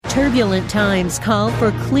Turbulent times call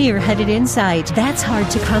for clear-headed insight. That's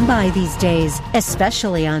hard to come by these days,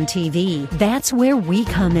 especially on TV. That's where we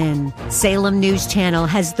come in. Salem News Channel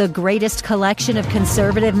has the greatest collection of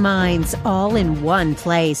conservative minds all in one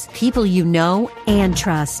place. People you know and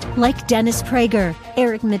trust, like Dennis Prager,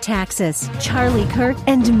 Eric Metaxas, Charlie Kirk,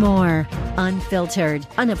 and more. Unfiltered,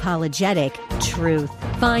 unapologetic truth.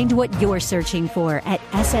 Find what you're searching for at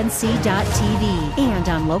snc.tv and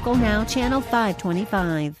on Local Now, Channel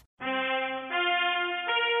 525.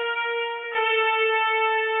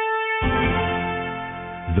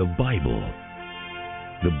 The Bible,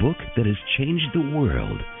 the book that has changed the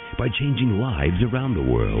world by changing lives around the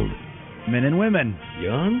world. Men and women,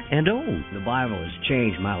 Young and old. The Bible has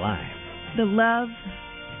changed my life. The love,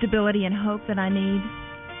 stability, and hope that I need,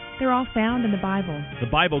 they're all found in the Bible. The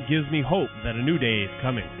Bible gives me hope that a new day is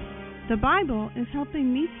coming. The Bible is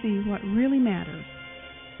helping me see what really matters.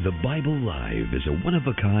 The Bible Live is a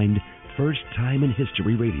one-of-a-kind,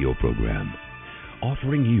 first-time-in-history radio program,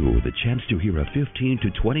 offering you the chance to hear a 15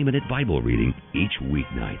 to 20-minute Bible reading each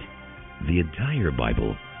weeknight. The entire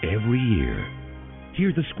Bible, every year.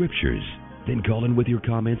 Hear the scriptures, then call in with your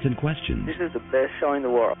comments and questions. This is the best show in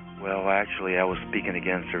the world. Well, actually, I was speaking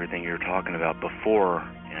against everything you were talking about before,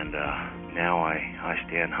 and now I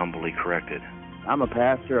stand humbly corrected. I'm a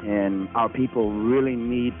pastor, and our people really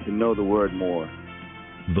need to know the Word more.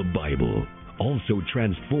 The Bible also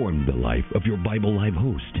transformed the life of your Bible Live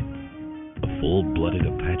host, a full-blooded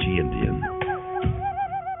Apache Indian,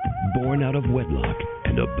 born out of wedlock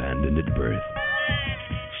and abandoned at birth.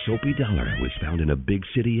 Soapy Dollar was found in a big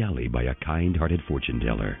city alley by a kind-hearted fortune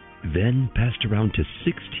teller, then passed around to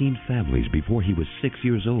 16 families before he was 6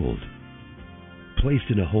 years old. Placed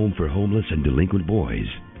in a home for homeless and delinquent boys,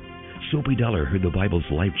 Soapy Dollar heard the Bible's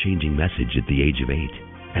life-changing message at the age of 8,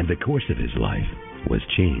 and the course of his life was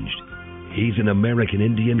changed. He's an American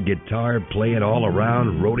Indian guitar-playing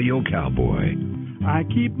all-around rodeo cowboy. I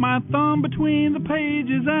keep my thumb between the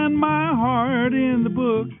pages and my heart in the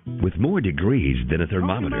book. With more degrees than a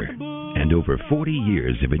thermometer and over 40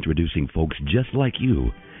 years of introducing folks just like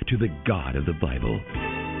you to the God of the Bible,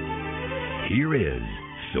 here is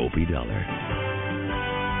Soapy Dollar.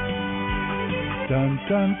 Dun,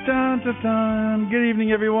 dun, dun, dun, dun. Good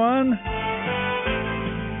evening, everyone.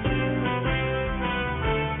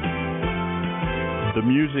 The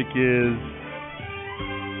music is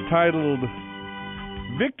titled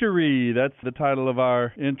Victory. That's the title of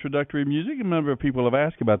our introductory music. A number of people have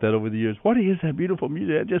asked about that over the years. What is that beautiful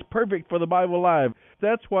music? That's just perfect for the Bible Live.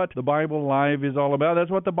 That's what the Bible Live is all about. That's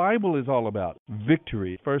what the Bible is all about.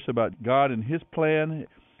 Victory. First, about God and His plan.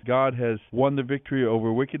 God has won the victory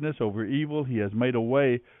over wickedness, over evil. He has made a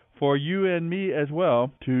way for you and me as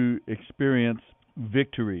well to experience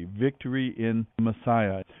victory in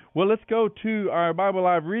Messiah. Well, let's go to our Bible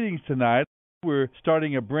Live readings tonight. We're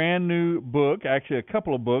starting a brand new book, actually a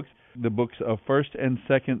couple of books, the books of 1st and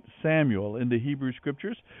 2nd Samuel in the Hebrew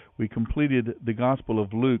Scriptures. We completed the Gospel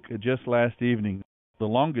of Luke just last evening, the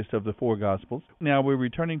longest of the 4 Gospels. Now we're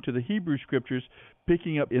returning to the Hebrew Scriptures,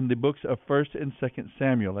 picking up in the books of 1st and 2nd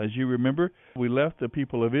Samuel. As you remember, we left the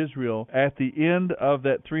people of Israel at the end of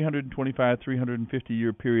that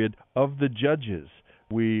 350-year period of the Judges.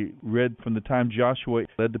 We read from the time Joshua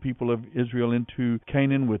led the people of Israel into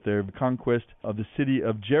Canaan with their conquest of the city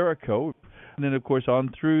of Jericho. And then, of course,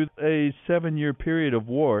 on through a 7-year period of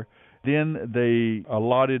war. Then they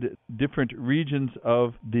allotted different regions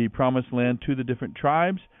of the Promised Land to the different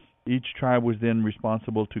tribes. Each tribe was then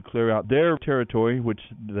responsible to clear out their territory, which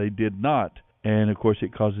they did not. And, of course,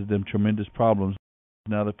 it causes them tremendous problems.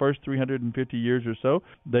 Now, the first 350 years or so,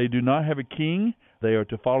 they do not have a king. They are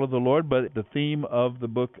to follow the Lord, but the theme of the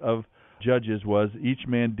book of Judges was each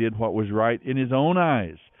man did what was right in his own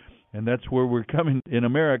eyes. And that's where we're coming in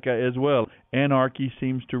America as well. Anarchy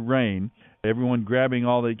seems to reign. Everyone grabbing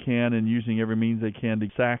all they can and using every means they can to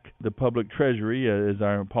sack the public treasury, as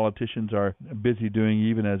our politicians are busy doing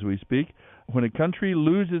even as we speak. When a country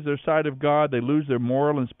loses their sight of God, they lose their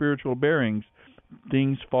moral and spiritual bearings,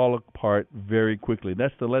 things fall apart very quickly.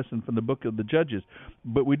 That's the lesson from the book of the Judges.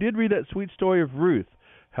 But we did read that sweet story of Ruth,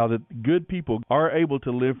 how the good people are able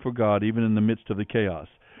to live for God even in the midst of the chaos.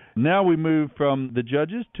 Now we move from the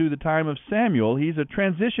Judges to the time of Samuel. He's a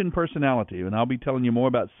transition personality, and I'll be telling you more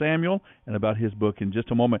about Samuel and about his book in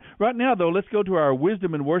just a moment. Right now, though, let's go to our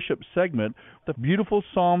Wisdom and Worship segment, the beautiful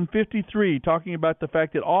Psalm 53, talking about the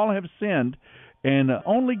fact that all have sinned and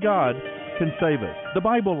only God can save us. The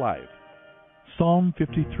Bible Live. Psalm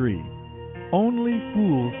 53. Only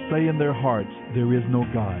fools say in their hearts, there is no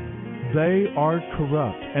God. They are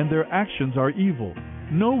corrupt, and their actions are evil.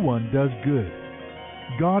 No one does good.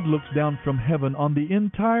 God looks down from heaven on the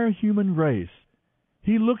entire human race.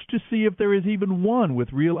 He looks to see if there is even one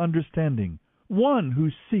with real understanding, one who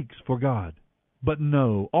seeks for God. But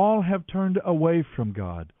no, all have turned away from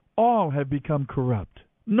God. All have become corrupt.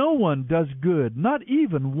 No one does good, not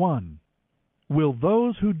even one. Will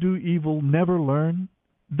those who do evil never learn?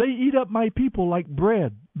 They eat up my people like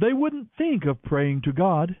bread. They wouldn't think of praying to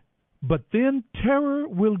God. But then terror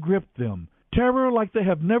will grip them, terror like they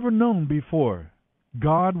have never known before.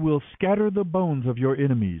 God will scatter the bones of your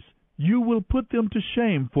enemies. You will put them to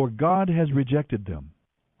shame, for God has rejected them.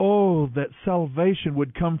 Oh, that salvation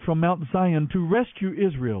would come from Mount Zion to rescue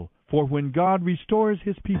Israel. For when God restores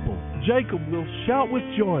His people, Jacob will shout with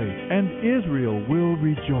joy, and Israel will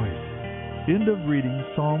rejoice. End of reading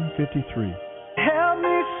Psalm 53. Help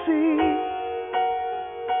me see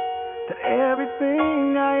that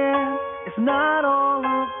everything I am is not all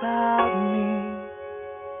about me.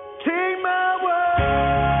 Take my words,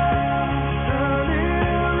 turn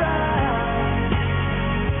it around,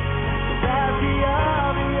 so that the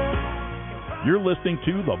obvious. You're listening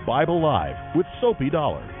to The Bible Live with Soapy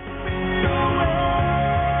Dollar.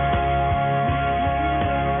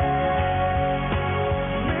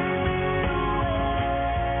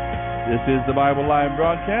 This is the Bible Live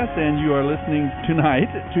broadcast, and you are listening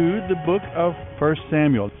tonight to the book of 1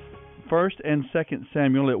 Samuel. 1 and 2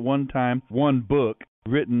 Samuel at one time, one book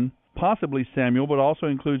written, possibly Samuel, but also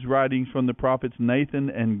includes writings from the prophets Nathan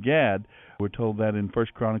and Gad. We're told that in 1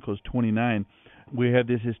 Chronicles 29. We have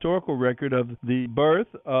this historical record of the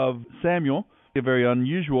birth of Samuel, a very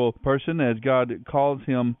unusual person as God calls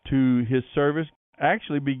him to His service,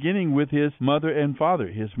 actually beginning with his mother and father,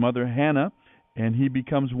 his mother Hannah, and he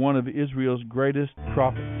becomes one of Israel's greatest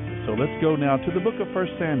prophets. So let's go now to the book of 1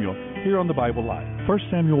 Samuel here on the Bible Live. 1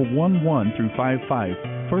 Samuel 1:1 through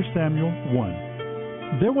 5:5. 1 Samuel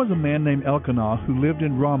 1. There was a man named Elkanah who lived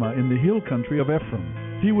in Ramah in the hill country of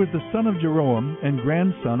Ephraim. He was the son of Jeroam and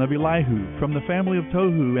grandson of Elihu from the family of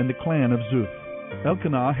Tohu and the clan of Zuph.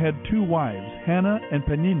 Elkanah had two wives, Hannah and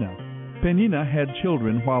Peninnah. Peninnah had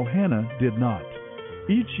children while Hannah did not.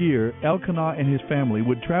 Each year, Elkanah and his family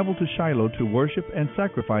would travel to Shiloh to worship and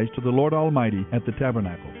sacrifice to the Lord Almighty at the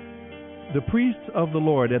tabernacle. The priests of the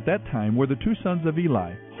Lord at that time were the two sons of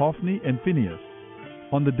Eli, Hophni and Phinehas.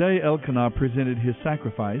 On the day Elkanah presented his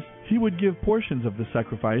sacrifice, he would give portions of the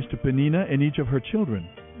sacrifice to Peninnah and each of her children.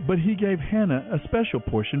 But he gave Hannah a special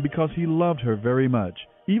portion because he loved her very much,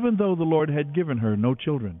 even though the Lord had given her no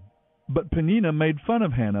children. But Peninnah made fun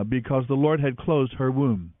of Hannah because the Lord had closed her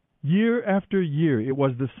womb. Year after year it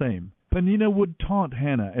was the same. Peninnah would taunt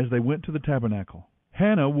Hannah as they went to the tabernacle.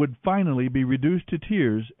 Hannah would finally be reduced to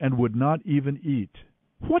tears and would not even eat.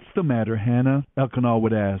 "What's the matter, Hannah?" Elkanah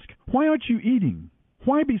would ask. "Why aren't you eating?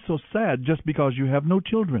 Why be so sad just because you have no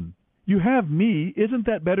children? You have me. Isn't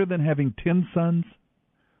that better than having 10 sons?"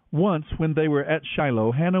 Once, when they were at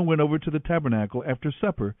Shiloh, Hannah went over to the tabernacle after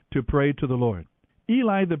supper to pray to the Lord.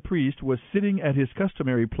 Eli the priest was sitting at his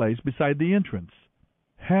customary place beside the entrance.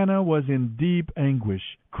 Hannah was in deep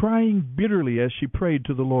anguish, crying bitterly as she prayed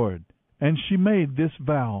to the Lord. And she made this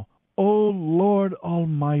vow, "O Lord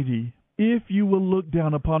Almighty, if you will look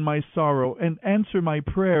down upon my sorrow and answer my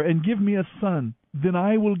prayer and give me a son, then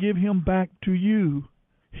I will give him back to you.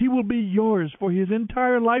 He will be yours for his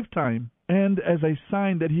entire lifetime. And as a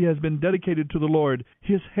sign that he has been dedicated to the Lord,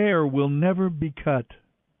 his hair will never be cut."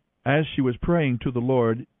 As she was praying to the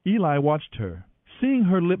Lord, Eli watched her. Seeing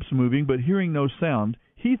her lips moving but hearing no sound,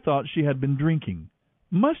 he thought she had been drinking.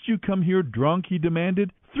 "Must you come here drunk?" he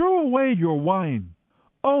demanded. "Throw away your wine."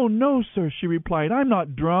 "Oh, no, sir," she replied. "I'm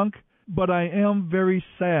not drunk, but I am very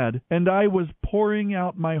sad, and I was pouring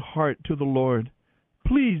out my heart to the Lord.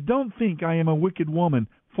 Please don't think I am a wicked woman,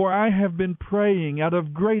 for I have been praying out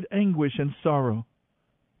of great anguish and sorrow."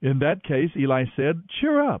 "In that case," Eli said,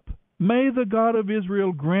 "cheer up. May the God of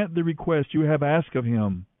Israel grant the request you have asked of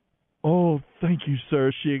him." "Oh, thank you,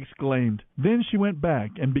 sir," she exclaimed. Then she went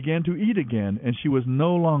back and began to eat again, and she was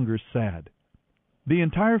no longer sad. The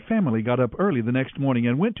entire family got up early the next morning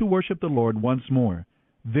and went to worship the Lord once more.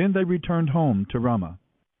 Then they returned home to Ramah.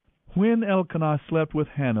 When Elkanah slept with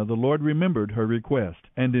Hannah, the Lord remembered her request,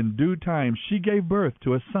 and in due time she gave birth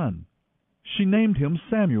to a son. She named him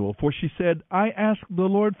Samuel, for she said, "I asked the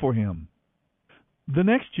Lord for him." The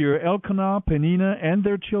next year, Elkanah, Peninnah, and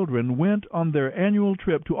their children went on their annual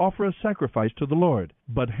trip to offer a sacrifice to the Lord.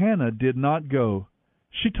 But Hannah did not go.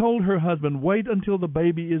 She told her husband, "Wait until the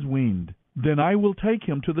baby is weaned. Then I will take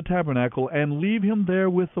him to the tabernacle and leave him there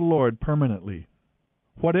with the Lord permanently."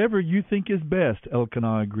 "Whatever you think is best,"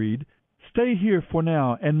 Elkanah agreed. "Stay here for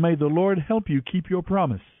now, and may the Lord help you keep your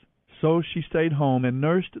promise." So she stayed home and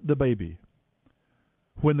nursed the baby.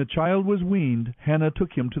 When the child was weaned, Hannah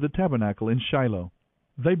took him to the tabernacle in Shiloh.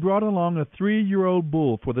 They brought along a 3-year-old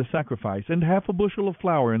bull for the sacrifice, and half a bushel of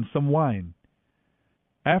flour and some wine.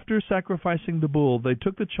 After sacrificing the bull, they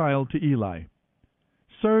took the child to Eli.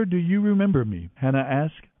 "Sir, do you remember me?" Hannah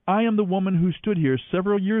asked. "I am the woman who stood here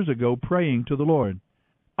several years ago praying to the Lord.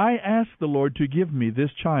 I asked the Lord to give me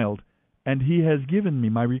this child, and he has given me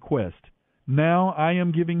my request. Now I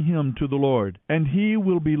am giving him to the Lord, and he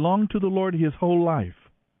will belong to the Lord his whole life."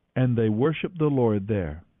 And they worshiped the Lord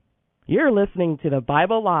there. You're listening to the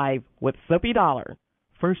Bible Live with Soapy Dollar.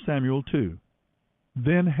 1 Samuel 2.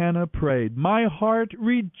 Then Hannah prayed, "My heart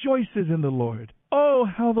rejoices in the Lord. Oh,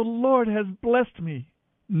 how the Lord has blessed me.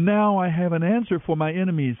 Now I have an answer for my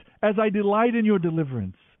enemies, as I delight in your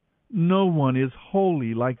deliverance. No one is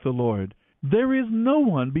holy like the Lord. There is no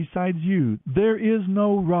one besides you. There is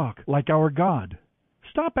no rock like our God.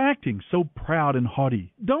 Stop acting so proud and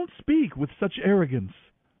haughty. Don't speak with such arrogance.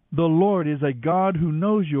 The Lord is a God who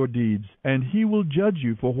knows your deeds, and he will judge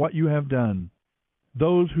you for what you have done.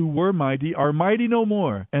 Those who were mighty are mighty no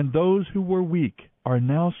more, and those who were weak are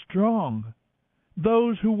now strong.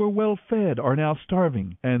 Those who were well fed are now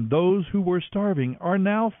starving, and those who were starving are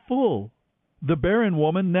now full. The barren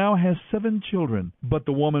woman now has 7 children, but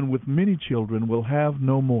the woman with many children will have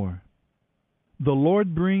no more. The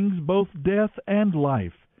Lord brings both death and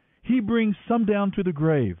life. He brings some down to the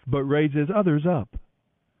grave, but raises others up.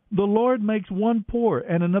 The Lord makes one poor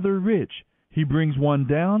and another rich. He brings one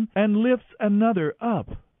down and lifts another up.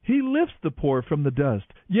 He lifts the poor from the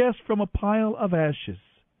dust, yes, from a pile of ashes.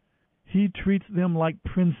 He treats them like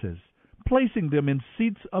princes, placing them in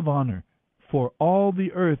seats of honor. For all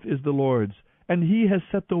the earth is the Lord's, and he has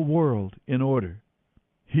set the world in order.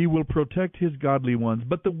 He will protect his godly ones,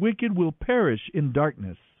 but the wicked will perish in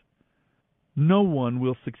darkness. No one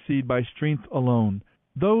will succeed by strength alone.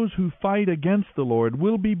 Those who fight against the Lord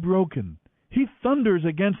will be broken. He thunders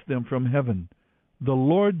against them from heaven. The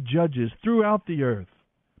Lord judges throughout the earth.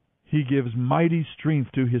 He gives mighty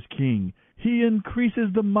strength to his king. He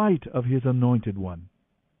increases the might of his anointed one.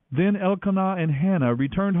 Then Elkanah and Hannah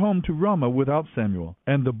returned home to Ramah without Samuel,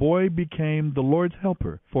 and the boy became the Lord's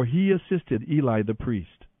helper, for he assisted Eli the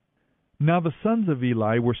priest. Now the sons of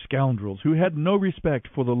Eli were scoundrels who had no respect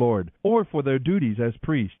for the Lord or for their duties as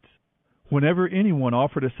priests. Whenever anyone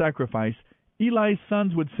offered a sacrifice, Eli's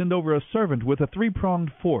sons would send over a servant with a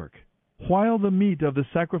 3-pronged fork. While the meat of the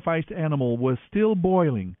sacrificed animal was still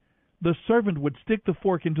boiling, the servant would stick the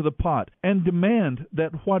fork into the pot and demand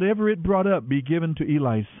that whatever it brought up be given to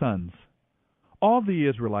Eli's sons. All the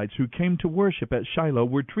Israelites who came to worship at Shiloh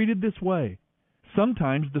were treated this way.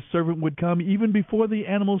 Sometimes the servant would come even before the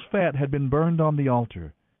animal's fat had been burned on the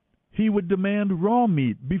altar. He would demand raw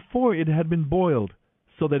meat before it had been boiled,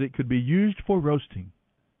 so that it could be used for roasting.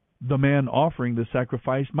 The man offering the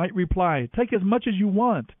sacrifice might reply, "Take as much as you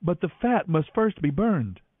want, but the fat must first be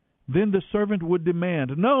burned." Then the servant would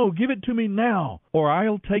demand, "No, give it to me now, or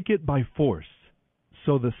I'll take it by force."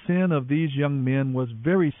 So the sin of these young men was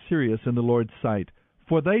very serious in the Lord's sight,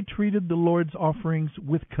 for they treated the Lord's offerings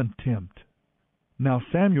with contempt. Now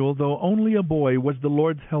Samuel, though only a boy, was the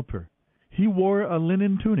Lord's helper. He wore a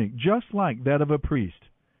linen tunic just like that of a priest.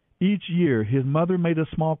 Each year his mother made a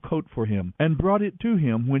small coat for him and brought it to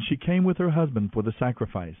him when she came with her husband for the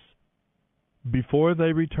sacrifice. Before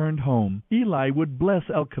they returned home, Eli would bless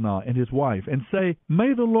Elkanah and his wife and say,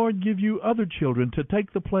 "May the Lord give you other children to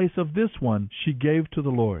take the place of this one she gave to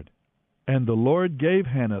the Lord." And the Lord gave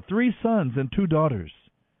Hannah 3 sons and 2 daughters.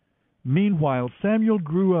 Meanwhile Samuel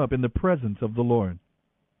grew up in the presence of the Lord.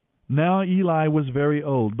 Now Eli was very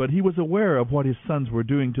old, but he was aware of what his sons were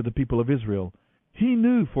doing to the people of Israel. He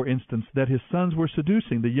knew, for instance, that his sons were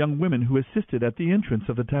seducing the young women who assisted at the entrance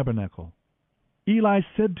of the tabernacle. Eli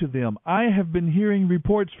said to them, "I have been hearing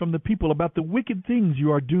reports from the people about the wicked things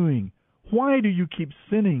you are doing. Why do you keep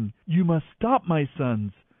sinning? You must stop, my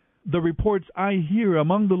sons. The reports I hear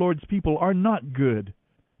among the Lord's people are not good.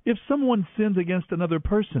 If someone sins against another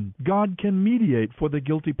person, God can mediate for the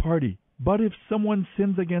guilty party. But if someone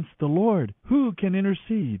sins against the Lord, who can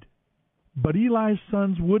intercede?" But Eli's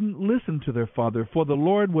sons wouldn't listen to their father, for the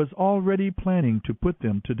Lord was already planning to put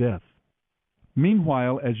them to death.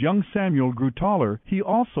 Meanwhile, as young Samuel grew taller, he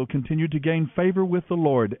also continued to gain favor with the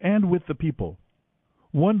Lord and with the people.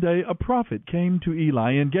 One day a prophet came to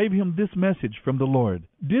Eli and gave him this message from the Lord.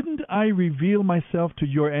 "Didn't I reveal myself to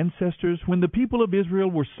your ancestors when the people of Israel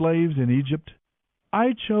were slaves in Egypt?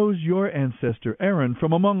 I chose your ancestor Aaron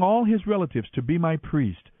from among all his relatives to be my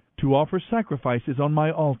priest, to offer sacrifices on my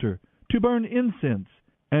altar, to burn incense,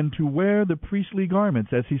 and to wear the priestly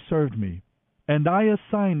garments as he served me. And I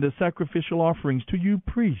assigned the sacrificial offerings to you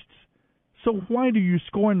priests. So why do you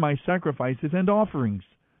scorn my sacrifices and offerings?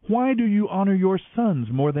 Why do you honor your sons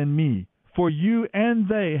more than me? For you and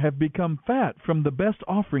they have become fat from the best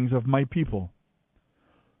offerings of my people.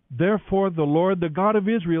 Therefore the Lord, the God of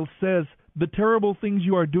Israel, says, the terrible things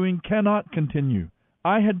you are doing cannot continue.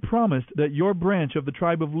 I had promised that your branch of the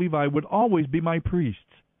tribe of Levi would always be my priests.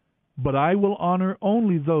 But I will honor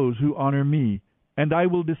only those who honor me, and I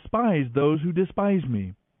will despise those who despise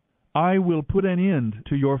me. I will put an end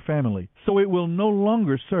to your family, so it will no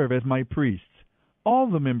longer serve as my priests. All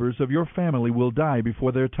the members of your family will die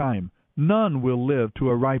before their time. None will live to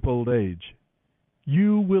a ripe old age.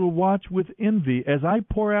 You will watch with envy as I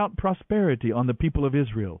pour out prosperity on the people of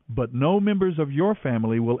Israel, but no members of your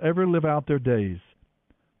family will ever live out their days.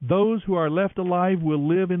 Those who are left alive will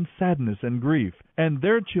live in sadness and grief, and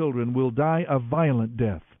their children will die a violent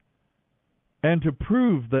death. And to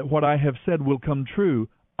prove that what I have said will come true,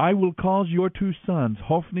 I will cause your 2 sons,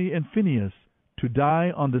 Hophni and Phinehas, to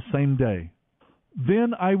die on the same day.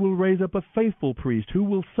 Then I will raise up a faithful priest who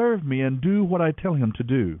will serve me and do what I tell him to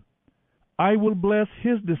do. I will bless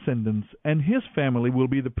his descendants, and his family will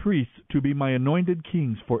be the priests to be my anointed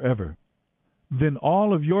kings forever. Then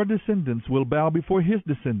all of your descendants will bow before his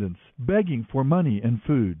descendants, begging for money and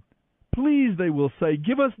food. Please, they will say,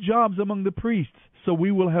 give us jobs among the priests, so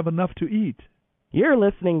we will have enough to eat. You're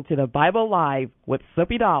listening to the Bible Live with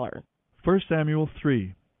Soapy Dollar. 1 Samuel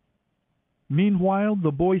 3. Meanwhile,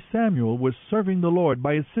 the boy Samuel was serving the Lord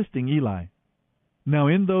by assisting Eli. Now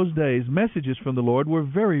in those days, messages from the Lord were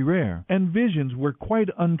very rare, and visions were quite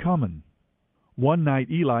uncommon. One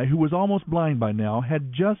night Eli, who was almost blind by now,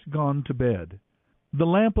 had just gone to bed. The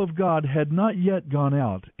lamp of God had not yet gone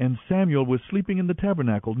out, and Samuel was sleeping in the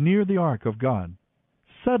tabernacle near the ark of God.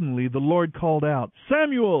 Suddenly the Lord called out,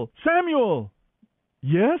 "Samuel! Samuel!"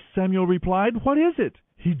 "Yes," Samuel replied. "What is it?"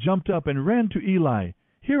 He jumped up and ran to Eli.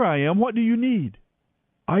 "Here I am. What do you need?"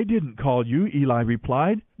 "I didn't call you," Eli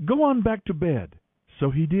replied. "Go on back to bed." So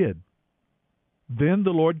he did. Then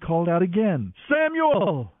the Lord called out again,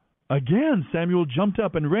 "Samuel!" Again Samuel jumped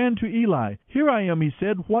up and ran to Eli. "Here I am," he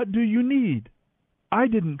said. "What do you need?" "I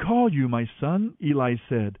didn't call you, my son," Eli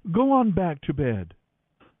said. "Go on back to bed."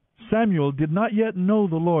 Samuel did not yet know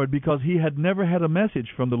the Lord because he had never had a message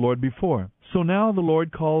from the Lord before. So now the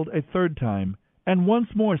Lord called a third time, and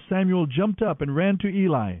once more Samuel jumped up and ran to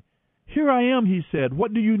Eli. "Here I am," he said.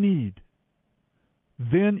 "What do you need?"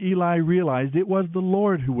 Then Eli realized it was the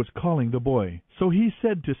Lord who was calling the boy. So he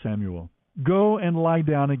said to Samuel, "Go and lie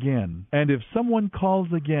down again, and if someone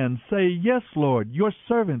calls again, say, 'Yes, Lord, your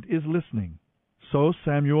servant is listening.'" So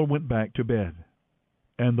Samuel went back to bed.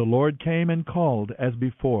 And the Lord came and called as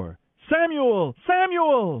before, "Samuel!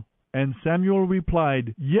 Samuel!" And Samuel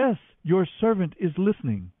replied, "Yes, your servant is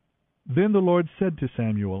listening." Then the Lord said to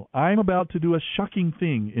Samuel, "I am about to do a shocking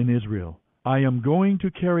thing in Israel. I am going to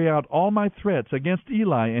carry out all my threats against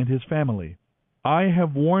Eli and his family. I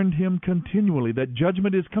have warned him continually that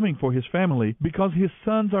judgment is coming for his family because his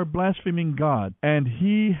sons are blaspheming God, and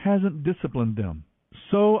he hasn't disciplined them.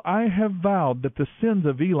 So I have vowed that the sins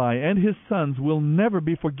of Eli and his sons will never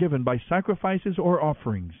be forgiven by sacrifices or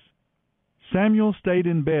offerings." Samuel stayed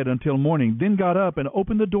in bed until morning, then got up and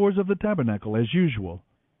opened the doors of the tabernacle as usual.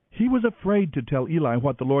 He was afraid to tell Eli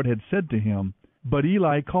what the Lord had said to him, but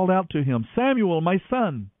Eli called out to him, "Samuel, my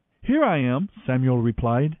son." "Here I am," Samuel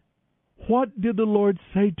replied. "What did the Lord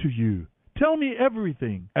say to you? Tell me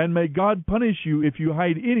everything, and may God punish you if you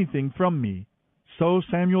hide anything from me." So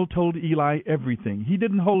Samuel told Eli everything. He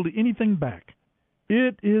didn't hold anything back.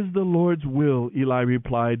 "It is the Lord's will," Eli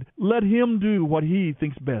replied. "Let him do what he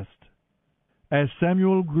thinks best." As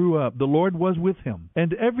Samuel grew up, the Lord was with him,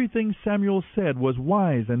 and everything Samuel said was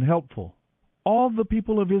wise and helpful. All the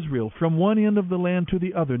people of Israel, from one end of the land to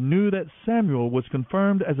the other, knew that Samuel was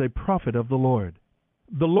confirmed as a prophet of the Lord.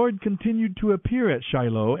 The Lord continued to appear at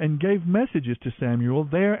Shiloh and gave messages to Samuel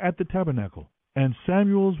there at the tabernacle. And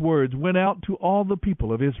Samuel's words went out to all the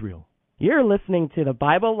people of Israel. You're listening to the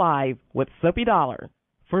Bible Live with Soapy Dollar.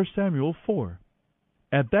 1 Samuel 4.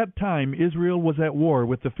 At that time Israel was at war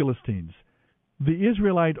with the Philistines. The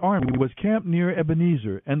Israelite army was camped near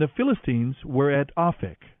Ebenezer, and the Philistines were at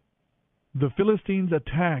Aphek. The Philistines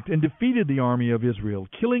attacked and defeated the army of Israel,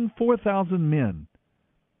 killing 4,000 men.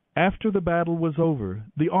 After the battle was over,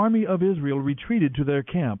 the army of Israel retreated to their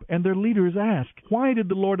camp, and their leaders asked, "Why did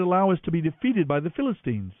the Lord allow us to be defeated by the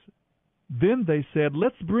Philistines?" Then they said,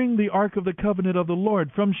 "Let's bring the Ark of the Covenant of the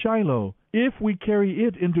Lord from Shiloh. If we carry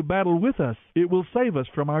it into battle with us, it will save us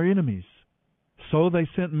from our enemies." So they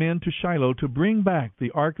sent men to Shiloh to bring back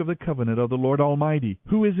the Ark of the Covenant of the Lord Almighty,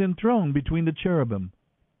 who is enthroned between the cherubim.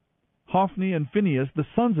 Hophni and Phinehas, the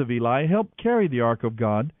sons of Eli, helped carry the ark of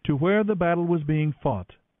God to where the battle was being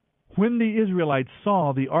fought. When the Israelites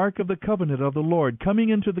saw the ark of the covenant of the Lord coming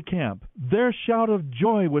into the camp, their shout of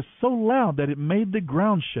joy was so loud that it made the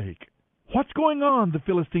ground shake. "What's going on?" the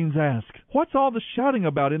Philistines asked. "What's all the shouting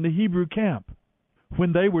about in the Hebrew camp?"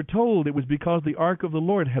 When they were told it was because the ark of the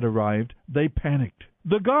Lord had arrived, they panicked.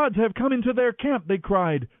 "The gods have come into their camp," they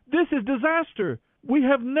cried. "This is disaster. We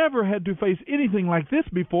have never had to face anything like this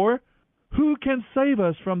before. Who can save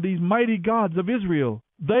us from these mighty gods of Israel?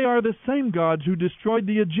 They are the same gods who destroyed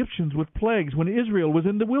the Egyptians with plagues when Israel was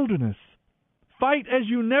in the wilderness. Fight as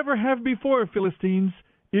you never have before, Philistines.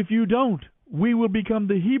 If you don't, we will become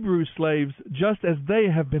the Hebrew slaves just as they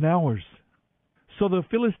have been ours." So the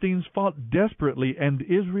Philistines fought desperately, and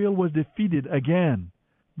Israel was defeated again.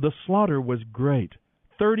 The slaughter was great.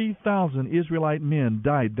 30,000 Israelite men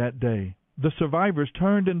died that day. The survivors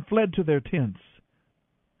turned and fled to their tents.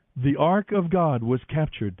 The ark of God was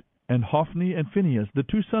captured, and Hophni and Phinehas, the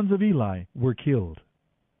two sons of Eli, were killed.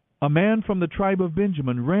 A man from the tribe of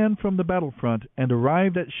Benjamin ran from the battlefront and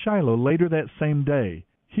arrived at Shiloh later that same day.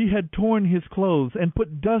 He had torn his clothes and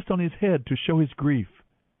put dust on his head to show his grief.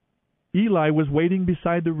 Eli was waiting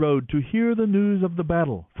beside the road to hear the news of the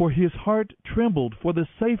battle, for his heart trembled for the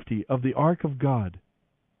safety of the ark of God.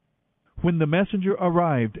 When the messenger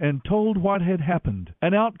arrived and told what had happened,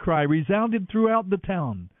 an outcry resounded throughout the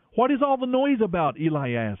town. "What is all the noise about?"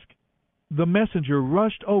 Eli asked. The messenger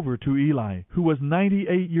rushed over to Eli, who was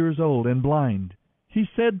 98 years old and blind. He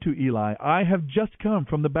said to Eli, "I have just come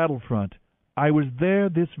from the battlefront. I was there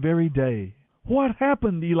this very day." "What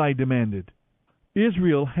happened?" Eli demanded.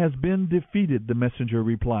 "Israel has been defeated," the messenger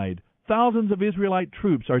replied. "Thousands of Israelite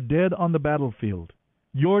troops are dead on the battlefield.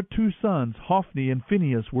 Your two sons, Hophni and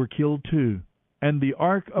Phinehas, were killed too, and the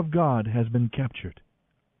ark of God has been captured."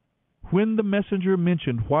 When the messenger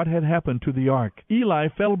mentioned what had happened to the ark, Eli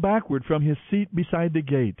fell backward from his seat beside the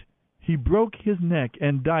gate. He broke his neck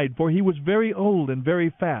and died, for he was very old and very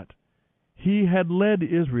fat. He had led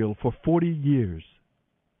Israel for 40 years.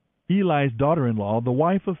 Eli's daughter-in-law, the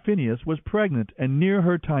wife of Phinehas, was pregnant and near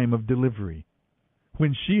her time of delivery.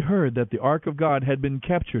 When she heard that the ark of God had been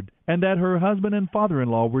captured and that her husband and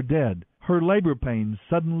father-in-law were dead, her labor pains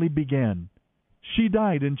suddenly began. She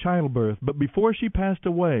died in childbirth, but before she passed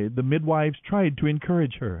away, the midwives tried to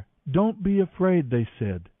encourage her. "Don't be afraid," they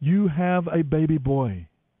said. "You have a baby boy."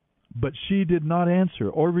 But she did not answer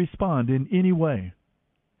or respond in any way.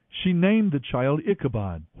 She named the child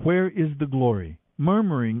Ichabod, "Where is the glory?"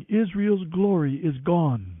 murmuring, "Israel's glory is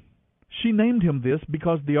gone." She named him this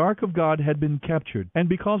because the ark of God had been captured, and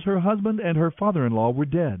because her husband and her father-in-law were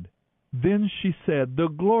dead. Then she said, "The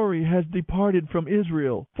glory has departed from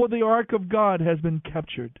Israel, for the ark of God has been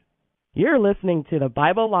captured." You're listening to the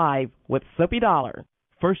Bible Live with Soapy Dollar.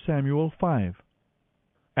 1 Samuel 5.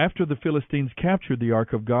 After the Philistines captured the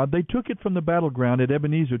ark of God, they took it from the battleground at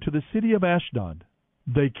Ebenezer to the city of Ashdod.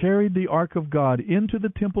 They carried the ark of God into the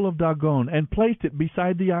temple of Dagon and placed it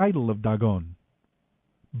beside the idol of Dagon.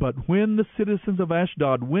 But when the citizens of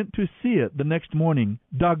Ashdod went to see it the next morning,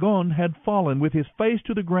 Dagon had fallen with his face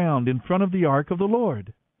to the ground in front of the ark of the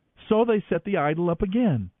Lord. So they set the idol up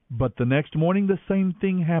again. But the next morning the same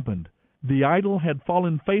thing happened. The idol had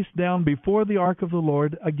fallen face down before the ark of the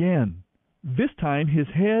Lord again. This time his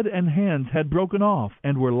head and hands had broken off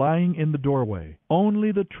and were lying in the doorway.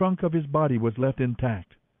 Only the trunk of his body was left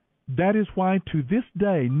intact. That is why to this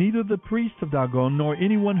day neither the priests of Dagon nor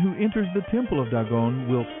anyone who enters the temple of Dagon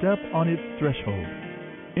will step on its threshold.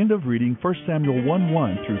 End of reading 1 Samuel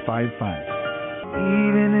 1:1 through 5:5.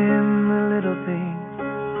 Even in the little things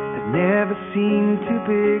that never seemed too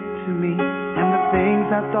big to me, and the things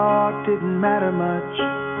I thought didn't matter much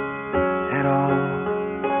at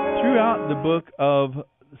all. Throughout the book of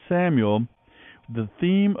Samuel, the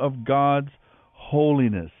theme of God's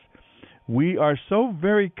holiness. We are so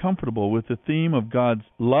very comfortable with the theme of God's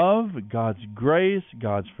love, God's grace,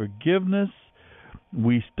 God's forgiveness.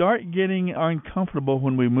 We start getting uncomfortable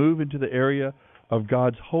when we move into the area of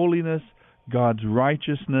God's holiness, God's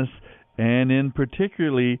righteousness, and in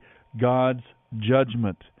particularly God's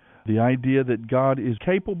judgment. The idea that God is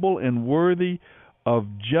capable and worthy of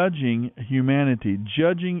judging humanity,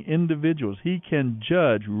 judging individuals. He can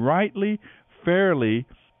judge rightly, fairly,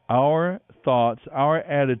 our thoughts, our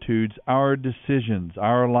attitudes, our decisions,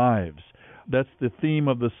 our lives. That's the theme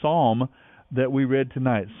of the psalm that we read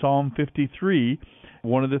tonight, Psalm 53.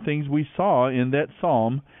 One of the things we saw in that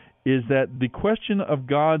psalm is that the question of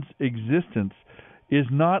God's existence is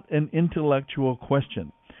not an intellectual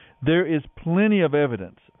question. There is plenty of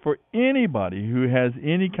evidence for anybody who has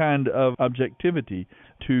any kind of objectivity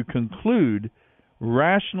to conclude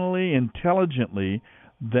rationally, intelligently,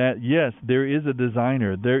 that yes, there is a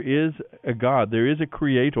designer, there is a God, there is a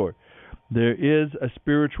creator, there is a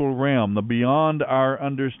spiritual realm, the beyond our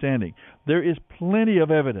understanding. There is plenty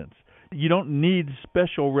of evidence. You don't need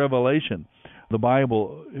special revelation, the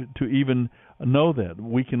Bible, to even know that.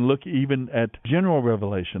 We can look even at general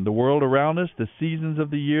revelation, the world around us, the seasons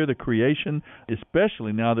of the year, the creation,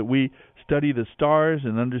 especially now that we study the stars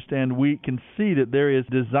and understand, we can see that there is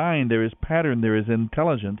design, there is pattern, there is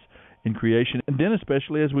intelligence in creation. And then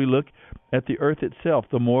especially as we look at the earth itself,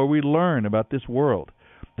 the more we learn about this world,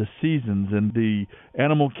 the seasons and the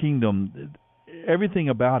animal kingdom, everything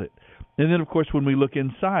about it. And then, of course, when we look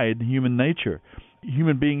inside human nature,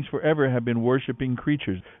 human beings forever have been worshiping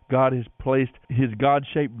creatures. God has placed His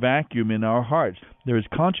God-shaped vacuum in our hearts. There is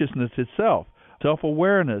consciousness itself,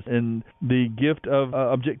 self-awareness, and the gift of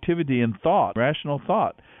objectivity and thought, rational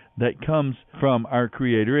thought, that comes from our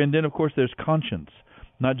Creator. And then, of course, there's conscience.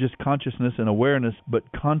 Not just consciousness and awareness, but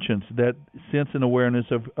conscience, that sense and awareness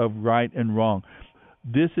of right and wrong.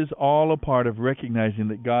 This is all a part of recognizing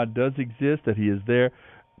that God does exist, that He is there.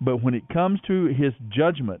 But when it comes to His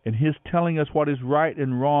judgment and His telling us what is right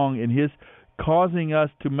and wrong and His causing us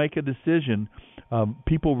to make a decision,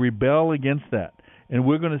 people rebel against that. And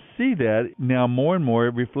we're going to see that now more and more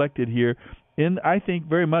reflected here in, I think,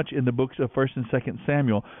 very much in the books of 1st and 2nd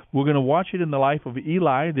Samuel. We're going to watch it in the life of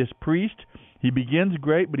Eli, this priest. He begins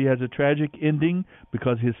great, but he has a tragic ending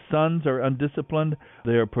because his sons are undisciplined.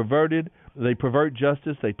 They are perverted. They pervert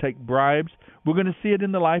justice. They take bribes. We're going to see it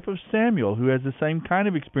in the life of Samuel, who has the same kind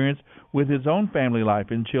of experience with his own family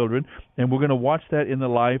life and children. And we're going to watch that in the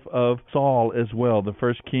life of Saul as well, the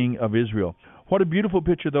first king of Israel. What a beautiful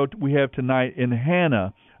picture, though, we have tonight in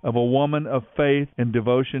Hannah of a woman of faith and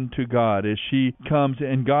devotion to God as she comes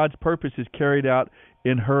and God's purpose is carried out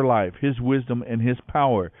in her life, His wisdom and His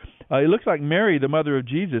power. It looks like Mary, the mother of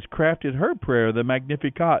Jesus, crafted her prayer, the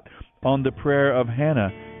Magnificat, on the prayer of Hannah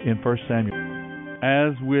in 1 Samuel.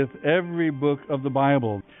 As with every book of the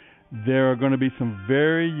Bible, there are going to be some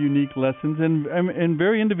very unique lessons and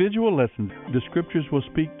very individual lessons. The Scriptures will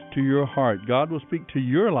speak to your heart. God will speak to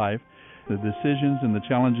your life, the decisions and the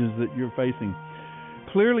challenges that you're facing.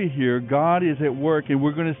 Clearly here, God is at work, and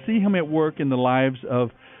we're going to see Him at work in the lives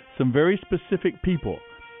of some very specific people,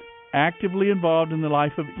 actively involved in the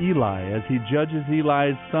life of Eli as he judges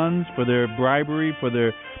Eli's sons for their bribery, for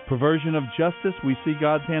their perversion of justice. We see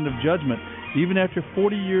God's hand of judgment. Even after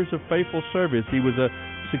 40 years of faithful service, he was a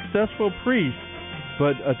successful priest,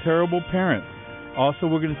 but a terrible parent. Also,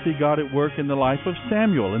 we're going to see God at work in the life of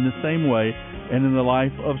Samuel in the same way, and in the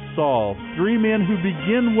life of Saul. Three men who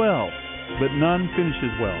begin well, but none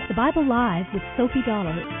finishes well. The Bible Live with Sophie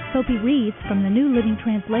Dollar. Sophie reads from the New Living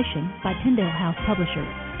Translation by Tyndale House Publishers.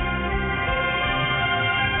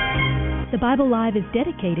 The Bible Live is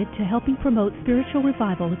dedicated to helping promote spiritual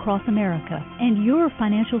revival across America, and your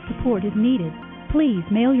financial support is needed. Please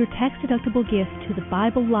mail your tax-deductible gift to the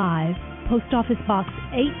Bible Live, Post Office Box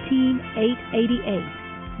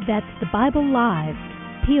 18888. That's the Bible Live,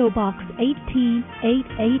 P.O. Box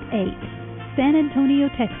 18888, San Antonio,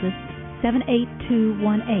 Texas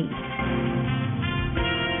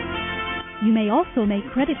 78218. You may also make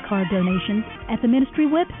credit card donations at the ministry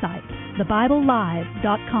website,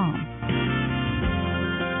 thebiblelive.com.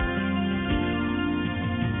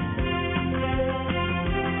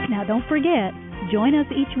 Now don't forget, join us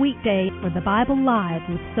each weekday for the Bible Live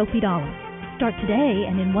with Sophie Dollar. Start today,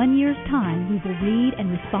 and in 1 year's time, we will read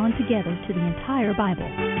and respond together to the entire Bible.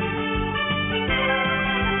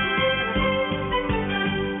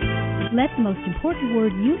 Let the most important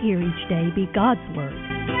word you hear each day be God's Word.